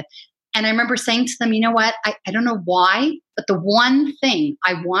up with. And I remember saying to them, you know what, I don't know why, but the one thing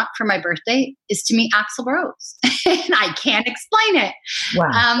I want for my birthday is to meet Axl Rose. And I can't explain it.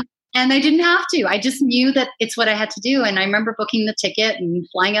 Wow. And I didn't have to. I just knew that it's what I had to do. And I remember booking the ticket and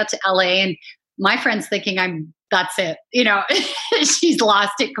flying out to LA and my friends thinking that's it. She's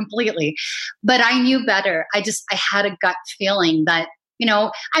lost it completely. But I knew better. I had a gut feeling that,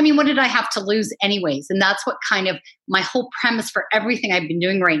 what did I have to lose anyways? And that's what kind of my whole premise for everything I've been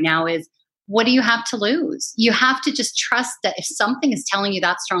doing right now is, what do you have to lose? You have to just trust that if something is telling you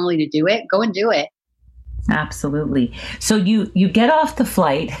that strongly to do it, go and do it. Absolutely. So you get off the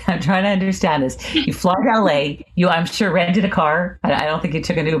flight. I'm trying to understand this. You fly to LA. You, I'm sure, rented a car. I don't think you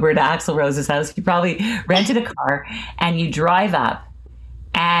took an Uber to Axl Rose's house. You probably rented a car and you drive up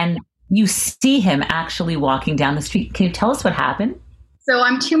and you see him actually walking down the street. Can you tell us what happened? So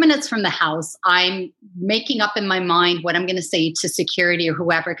I'm 2 minutes from the house. I'm making up in my mind what I'm going to say to security or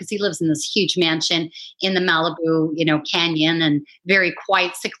whoever, because he lives in this huge mansion in the Malibu, canyon and very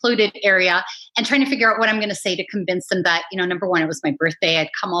quiet, secluded area, and trying to figure out what I'm going to say to convince them that, number one, it was my birthday. I'd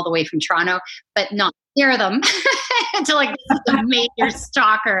come all the way from Toronto, but not scare them to like a major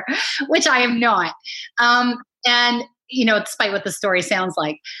stalker, which I am not. And despite what the story sounds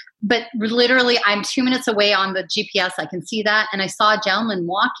like. But literally, I'm 2 minutes away on the GPS. I can see that. And I saw a gentleman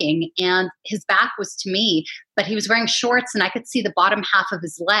walking and his back was to me, but he was wearing shorts and I could see the bottom half of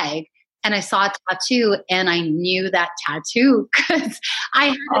his leg. And I saw a tattoo and I knew that tattoo because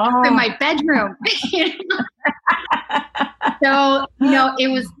I had it in my bedroom. So,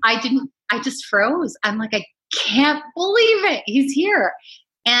 I just froze. I'm like, I can't believe it. He's here.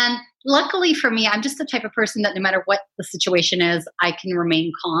 And luckily for me, I'm just the type of person that no matter what the situation is, I can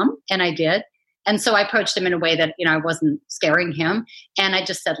remain calm. And I did. And so I approached him in a way that, I wasn't scaring him. And I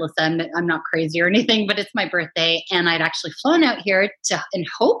just said, listen, I'm not crazy or anything, but it's my birthday. And I'd actually flown out here in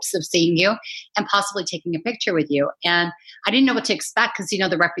hopes of seeing you and possibly taking a picture with you. And I didn't know what to expect because,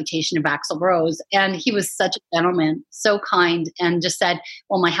 the reputation of Axl Rose. And he was such a gentleman, so kind, and just said,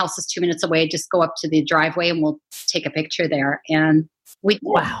 well, my house is 2 minutes away. Just go up to the driveway and we'll take a picture there. And we did.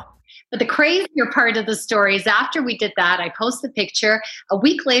 Wow. But the crazier part of the story is after we did that, I post the picture. A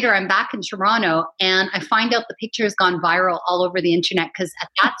week later, I'm back in Toronto and I find out the picture has gone viral all over the internet because at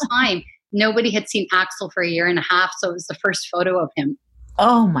that time, nobody had seen Axl for a year and a half. So it was the first photo of him.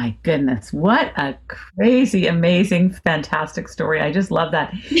 Oh my goodness. What a crazy, amazing, fantastic story. I just love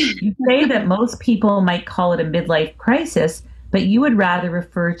that. You say that most people might call it a midlife crisis, but you would rather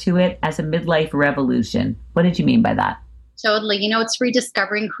refer to it as a midlife revolution. What did you mean by that? Totally. It's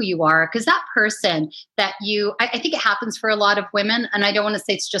rediscovering who you are because that person that I think it happens for a lot of women. And I don't want to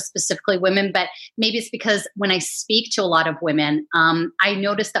say it's just specifically women, but maybe it's because when I speak to a lot of women, I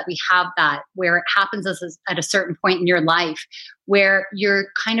notice that we have that where it happens at a certain point in your life where you're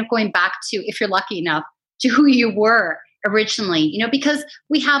kind of going back to, if you're lucky enough, to who you were originally, because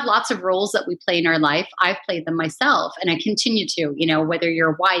we have lots of roles that we play in our life. I've played them myself and I continue to, whether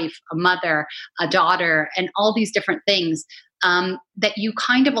you're a wife, a mother, a daughter, and all these different things that you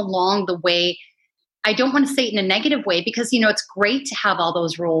kind of along the way, I don't want to say it in a negative way because, it's great to have all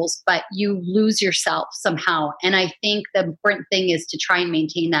those roles, but you lose yourself somehow. And I think the important thing is to try and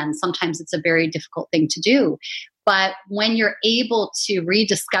maintain that. And sometimes it's a very difficult thing to do. But when you're able to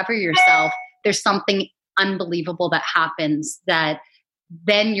rediscover yourself, there's something unbelievable that happens, that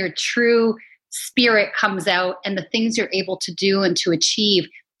then your true spirit comes out and the things you're able to do and to achieve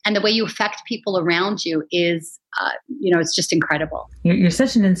and the way you affect people around you is, it's just incredible. You're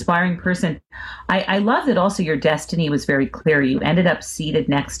such an inspiring person. I love that also your destiny was very clear. You ended up seated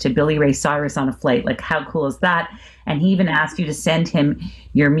next to Billy Ray Cyrus on a flight. Like, how cool is that? And he even asked you to send him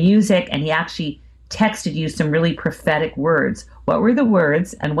your music and he actually texted you some really prophetic words. What were the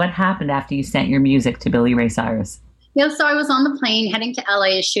words and what happened after you sent your music to Billy Ray Cyrus? Yeah, so I was on the plane heading to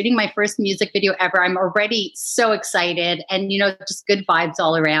LA, shooting my first music video ever. I'm already so excited and, just good vibes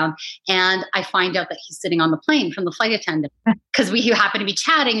all around. And I find out that he's sitting on the plane from the flight attendant because we happened to be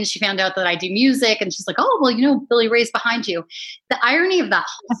chatting and she found out that I do music and she's like, oh, well, Billy Ray's behind you. The irony of that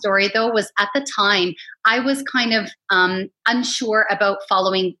whole story, though, was at the time I was kind of unsure about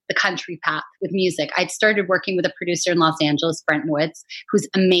following the country path with music. I'd started working with a producer in Los Angeles, Brent Woods, who's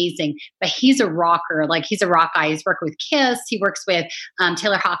amazing, but he's a rocker. Like, he's a rock guy. He's worked with Kiss. He works with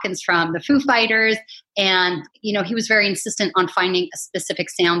Taylor Hawkins from the Foo Fighters. And, he was very insistent on finding a specific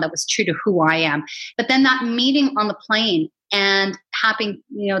sound that was true to who I am. But then that meeting on the plane and having,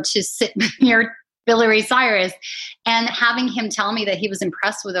 to sit near Billy Ray Cyrus and having him tell me that he was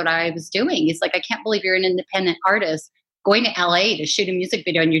impressed with what I was doing. He's like, I can't believe you're an independent artist going to LA to shoot a music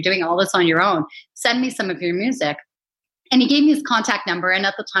video and you're doing all this on your own. Send me some of your music. And he gave me his contact number. And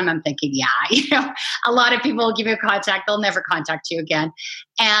at the time I'm thinking, a lot of people will give you a contact. They'll never contact you again.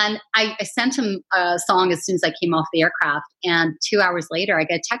 And I sent him a song as soon as I came off the aircraft. And 2 hours later, I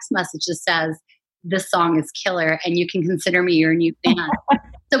get a text message that says, this song is killer and you can consider me your new fan.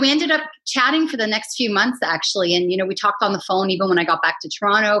 So we ended up chatting for the next few months, actually. And, we talked on the phone even when I got back to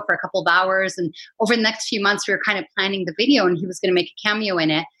Toronto for a couple of hours. And over the next few months, we were kind of planning the video and he was going to make a cameo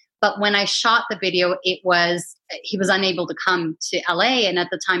in it. But when I shot the video, he was unable to come to LA. And at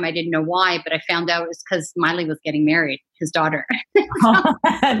the time, I didn't know why, but I found out it was because Miley was getting married, his daughter.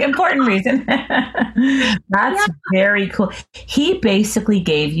 Important reason. That's very cool. He basically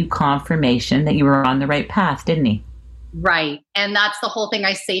gave you confirmation that you were on the right path, didn't he? Right. And that's the whole thing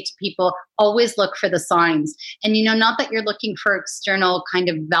I say to people, always look for the signs. And, not that you're looking for external kind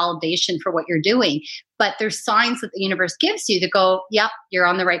of validation for what you're doing, but there's signs that the universe gives you to go, yep, you're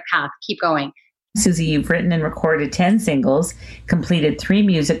on the right path. Keep going. Susie, you've written and recorded 10 singles, completed 3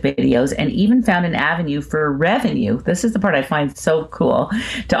 music videos, and even found an avenue for revenue. This is the part I find so cool,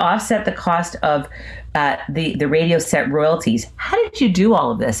 to offset the cost of the radio set royalties. How did you do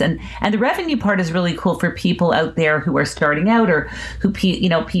all of this? And the revenue part is really cool for people out there who are starting out, or who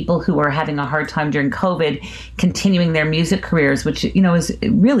people who are having a hard time during COVID, continuing their music careers, which is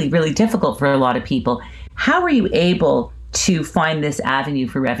really, really difficult for a lot of people. How were you able to find this avenue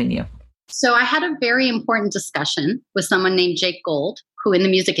for revenue? So I had a very important discussion with someone named Jake Gold, who in the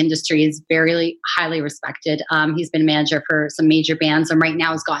music industry is very highly respected. He's been a manager for some major bands, and right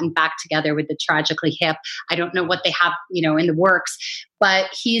now has gotten back together with the Tragically Hip. I don't know what they have, in the works, but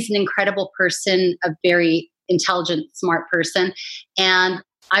he's an incredible person, a very intelligent, smart person. And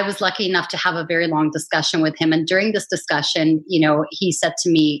I was lucky enough to have a very long discussion with him. And during this discussion, he said to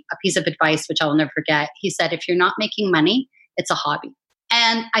me a piece of advice, which I will never forget. He said, if you're not making money, it's a hobby.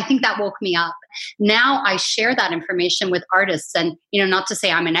 And I think that woke me up. Now I share that information with artists, and, not to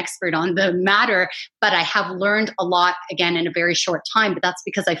say I'm an expert on the matter, but I have learned a lot, again, in a very short time. But that's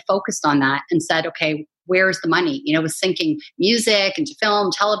because I focused on that and said, okay, where's the money? Was syncing music into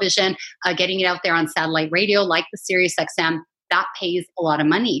film, television, getting it out there on satellite radio, like the Sirius XM. That pays a lot of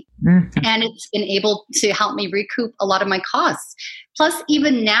money. Mm-hmm. And it's been able to help me recoup a lot of my costs. Plus,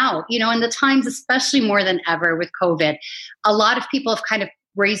 even now, in the times, especially more than ever with COVID, a lot of people have kind of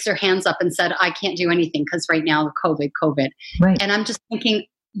raised their hands up and said, I can't do anything because right now, COVID. Right. And I'm just thinking,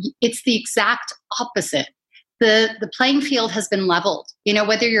 it's the exact opposite. The playing field has been leveled.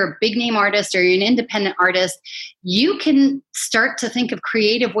 Whether you're a big name artist or you're an independent artist, you can start to think of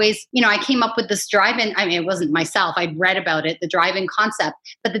creative ways. I came up with this drive-in. I mean, it wasn't myself. I'd read about it, the drive-in concept.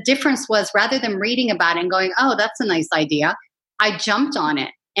 But the difference was, rather than reading about it and going, oh, that's a nice idea, I jumped on it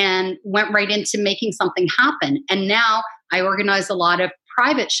and went right into making something happen. And now I organize a lot of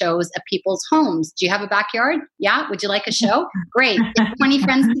private shows at people's homes. Do you have a backyard? Yeah. Would you like a show? Great. Get 20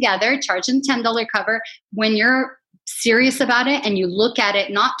 friends together, charge them $10 cover. When you're serious about it and you look at it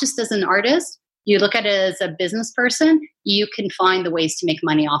not just as an artist, you look at it as a business person, you can find the ways to make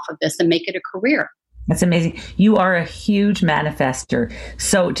money off of this and make it a career. That's amazing. You are a huge manifester.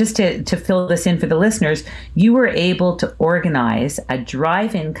 So just to fill this in for the listeners, you were able to organize a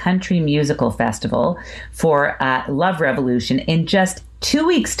drive-in country musical festival for Love Revolution in just 2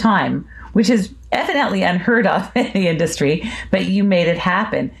 weeks' time, which is evidently unheard of in the industry, but you made it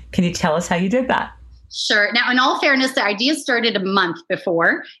happen. Can you tell us how you did that? Sure. Now, in all fairness, the idea started a month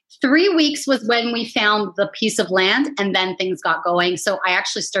before. 3 weeks was when we found the piece of land, and then things got going. So I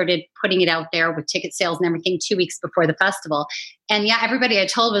actually started putting it out there with ticket sales and everything 2 weeks before the festival. And yeah, everybody I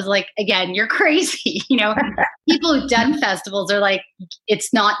told was like, again, you're crazy. People who've done festivals are like,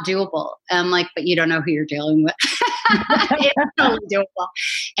 it's not doable. I'm like, but you don't know who you're dealing with. It's totally doable.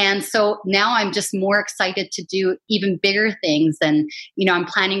 And so now I'm just more excited to do even bigger things. And, I'm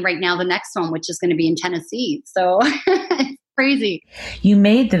planning right now the next one, which is going to be in Tennessee. So it's crazy. You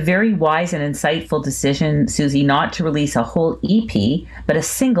made the very wise and insightful decision, Susie, not to release a whole EP, but a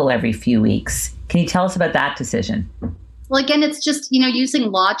single every few weeks. Can you tell us about that decision? Well, again, it's just,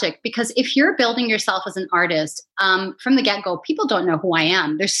 using logic, because if you're building yourself as an artist from the get-go, people don't know who I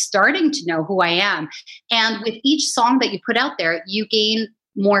am. They're starting to know who I am. And with each song that you put out there, you gain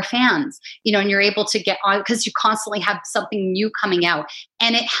more fans, and you're able to get on because you constantly have something new coming out.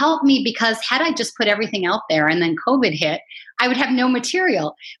 And it helped me because had I just put everything out there and then COVID hit, I would have no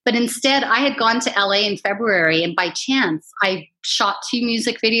material. But instead, I had gone to LA in February, and by chance, I shot 2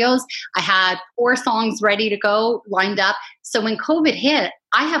 music videos. I had 4 songs ready to go, lined up. So when COVID hit,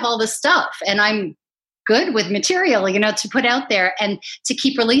 I have all this stuff, and I'm good with material, to put out there and to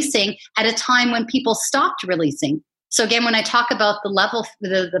keep releasing at a time when people stopped releasing. So again, when I talk about the level,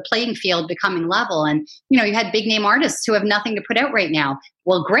 the playing field becoming level, and you had big name artists who have nothing to put out right now.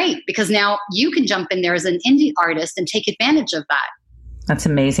 Well, great, because now you can jump in there as an indie artist and take advantage of that. That's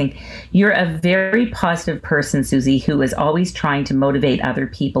amazing. You're a very positive person, Susie, who is always trying to motivate other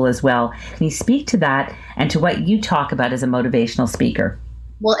people as well. Can you speak to that and to what you talk about as a motivational speaker?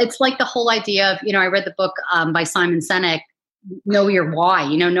 Well, it's like the whole idea of, I read the book by Simon Sinek, Know Your Why,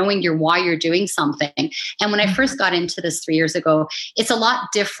 knowing your why you're doing something. And when I first got into this 3 years ago, it's a lot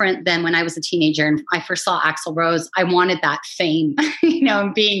different than when I was a teenager and I first saw Axl Rose. I wanted that fame,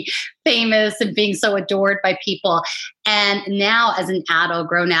 and being famous and being so adored by people. And now as an adult,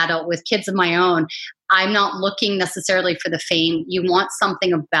 grown adult with kids of my own, I'm not looking necessarily for the fame. You want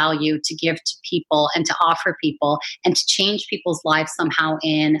something of value to give to people and to offer people and to change people's lives somehow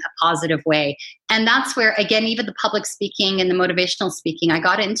in a positive way. And that's where, again, even the public speaking and the motivational speaking, I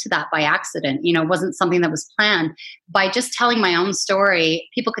got into that by accident. It wasn't something that was planned. By just telling my own story,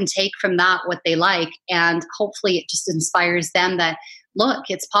 people can take from that what they like. And hopefully it just inspires them that, look,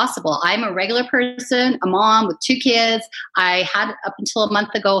 it's possible. I'm a regular person, a mom with 2 kids. I had up until a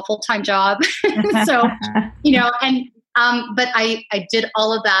month ago a full-time job. So, but I did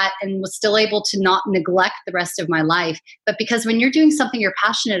all of that and was still able to not neglect the rest of my life. But because when you're doing something you're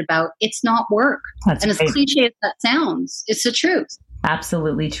passionate about, it's not work. That's and great. as cliche as that sounds, it's the truth.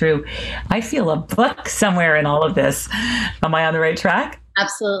 Absolutely true. I feel a book somewhere in all of this. Am I on the right track?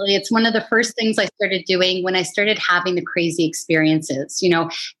 Absolutely. It's one of the first things I started doing when I started having the crazy experiences,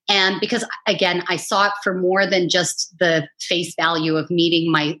 and because again, I saw it for more than just the face value of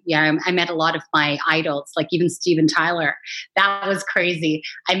meeting I met a lot of my idols, like even Steven Tyler. That was crazy.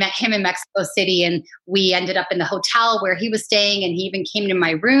 I met him in Mexico City and we ended up in the hotel where he was staying and he even came to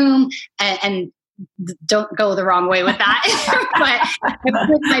my room and don't go the wrong way with that. But I was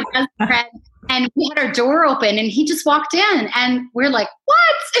with my best friend and we had our door open and he just walked in and we're like, what?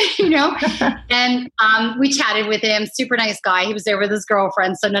 And we chatted with him, super nice guy. He was there with his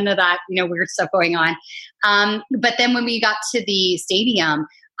girlfriend. So none of that, weird stuff going on. But then when we got to the stadium,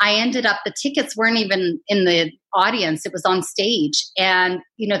 I ended up, the tickets weren't even in the audience. It was on stage. And,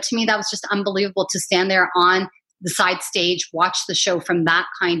 to me, that was just unbelievable to stand there on the side stage, watch the show from that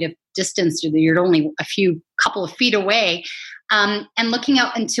kind of distance. You're only a couple of feet away. And looking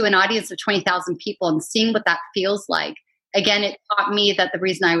out into an audience of 20,000 people and seeing what that feels like. Again, it taught me that the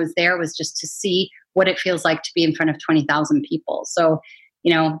reason I was there was just to see what it feels like to be in front of 20,000 people. So,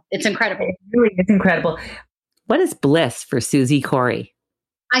 it's incredible. It really is incredible. What is bliss for Susie Corey?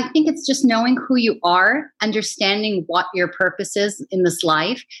 I think it's just knowing who you are, understanding what your purpose is in this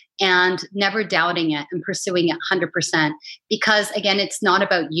life, and never doubting it and pursuing it 100%. Because again, it's not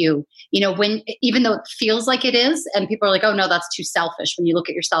about you. Even though it feels like it is, and people are like, "Oh no, that's too selfish." When you look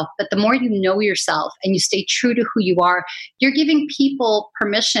at yourself, but the more you know yourself and you stay true to who you are, you're giving people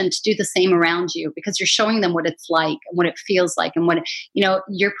permission to do the same around you because you're showing them what it's like and what it feels like, and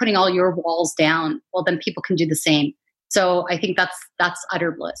you're putting all your walls down. Well, then people can do the same. So I think that's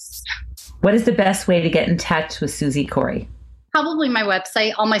utter bliss. What is the best way to get in touch with Susie Corey? Probably my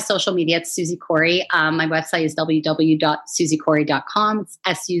website, all my social media, it's Susie Corey. My website is www.susiecorey.com. It's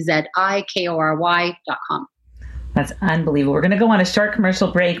SUZIKORY.com. That's unbelievable. We're going to go on a short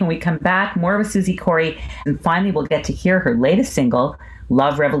commercial break. When we come back, more with Susie Corey. And finally, we'll get to hear her latest single,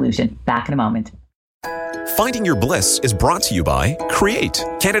 Love Revolution. Back in a moment. Finding Your Bliss is brought to you by Create,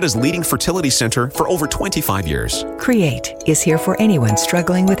 Canada's leading fertility centre for over 25 years. Create is here for anyone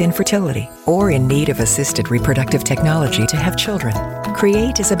struggling with infertility or in need of assisted reproductive technology to have children.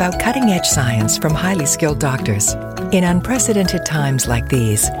 Create is about cutting-edge science from highly skilled doctors. In unprecedented times like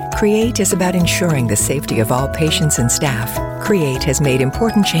these, Create is about ensuring the safety of all patients and staff. Create has made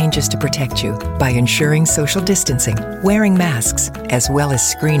important changes to protect you by ensuring social distancing, wearing masks, as well as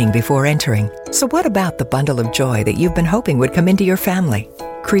screening before entering. So what about the bundle of joy that you've been hoping would come into your family?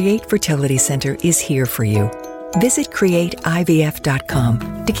 Create Fertility Center is here for you. Visit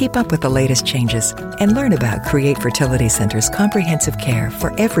createivf.com to keep up with the latest changes and learn about Create Fertility Center's comprehensive care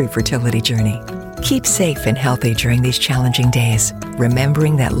for every fertility journey. Keep safe and healthy during these challenging days,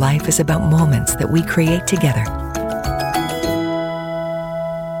 remembering that life is about moments that we create together.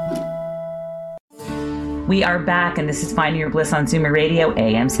 We are back, and this is Finding Your Bliss on Zoomer Radio,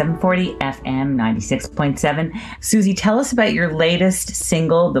 AM 740, FM 96.7. Susie, tell us about your latest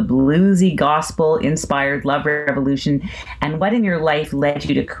single, the bluesy gospel-inspired Love Revolution, and what in your life led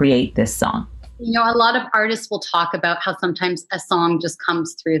you to create this song? A lot of artists will talk about how sometimes a song just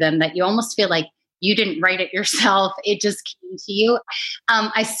comes through them that you almost feel like you didn't write it yourself. It just came to you.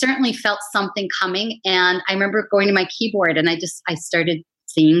 I certainly felt something coming, and I remember going to my keyboard, and I started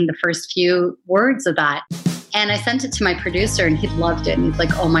seeing the first few words of that. And I sent it to my producer and he loved it. And he's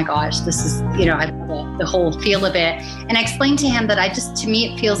like, "Oh my gosh, this is, I love the whole feel of it." And I explained to him that to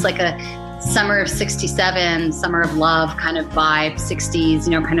me, it feels like a summer of 67, summer of love kind of vibe, 60s,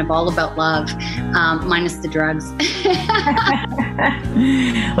 kind of all about love, minus the drugs.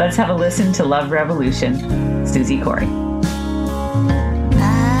 Let's have a listen to Love Revolution, Susie Corey.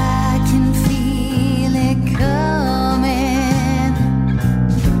 I can feel it coming.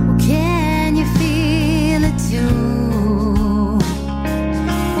 Can you feel it too?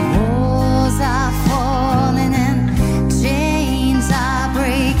 Walls are falling and chains are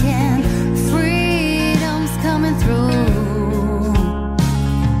breaking. Freedom's coming through.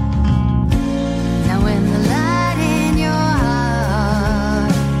 Now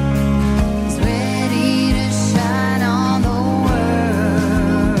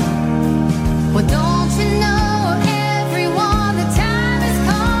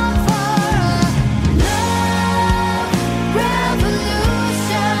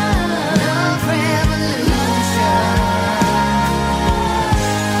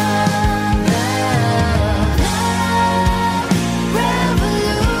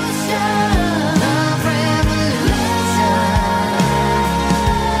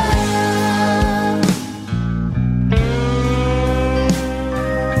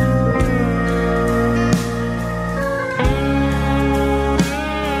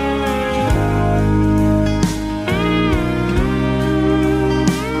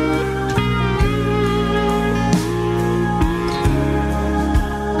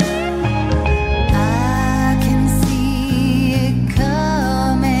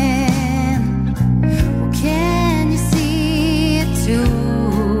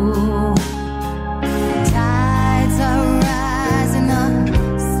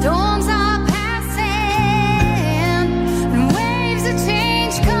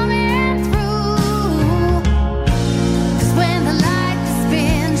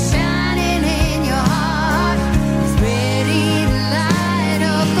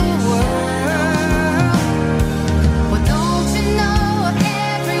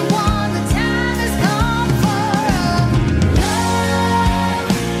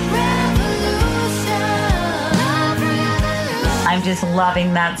I'm just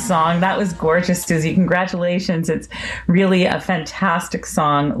loving that song. That was gorgeous, Susie. Congratulations. It's really a fantastic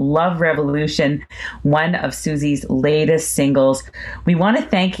song. Love Revolution, one of Susie's latest singles. We want to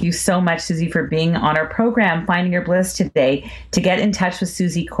thank you so much, Susie, for being on our program, Finding Your Bliss, today. To get in touch with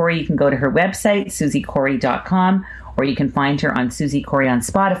Susie Corey, you can go to her website, susiecorey.com, or you can find her on Susie Corey on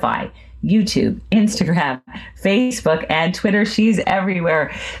Spotify, YouTube, Instagram, Facebook, and Twitter. She's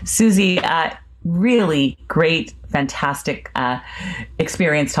everywhere. Susie, really great, fantastic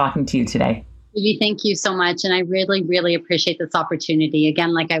experience talking to you today. Judy, thank you so much. And I really, really appreciate this opportunity.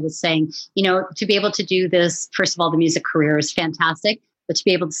 Again, like I was saying, to be able to do this, first of all, the music career is fantastic, but to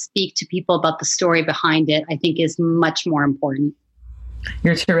be able to speak to people about the story behind it, I think is much more important.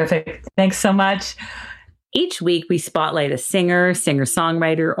 You're terrific. Thanks so much. Each week, we spotlight a singer,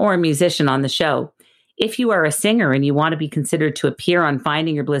 singer-songwriter, or a musician on the show. If you are a singer and you want to be considered to appear on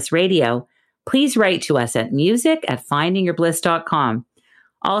Finding Your Bliss Radio, please write to us at music@findingyourbliss.com.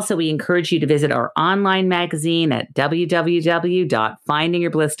 Also, we encourage you to visit our online magazine at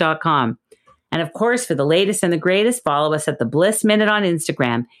www.findingyourbliss.com. And of course, for the latest and the greatest, follow us at the Bliss Minute on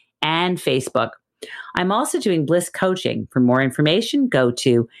Instagram and Facebook. I'm also doing Bliss coaching. For more information, go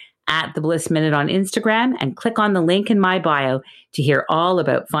to @the Bliss Minute on Instagram and click on the link in my bio to hear all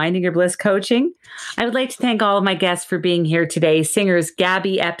about Finding Your Bliss coaching. I would like to thank all of my guests for being here today, singers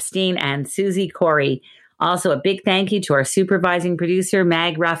Gabby Epstein and Susie Corey. Also, a big thank you to our supervising producer,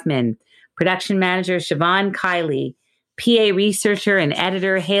 Mag Ruffman, production manager, Siobhan Kiley, PA researcher and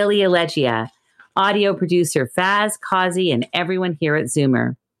editor, Haley Allegia, audio producer, Faz Kazi, and everyone here at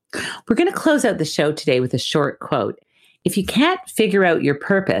Zoomer. We're going to close out the show today with a short quote. If you can't figure out your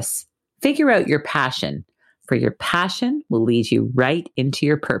purpose, figure out your passion, for your passion will lead you right into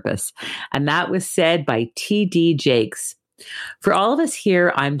your purpose. And that was said by T.D. Jakes. For all of us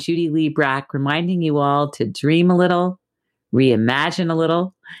here, I'm Judy Lee Brack, reminding you all to dream a little, reimagine a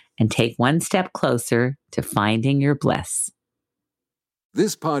little, and take one step closer to finding your bliss.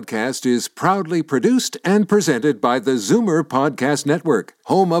 This podcast is proudly produced and presented by the Zoomer Podcast Network,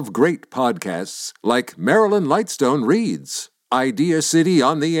 home of great podcasts like Marilyn Lightstone Reads, Idea City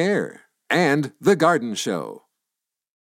on the Air, and The Garden Show.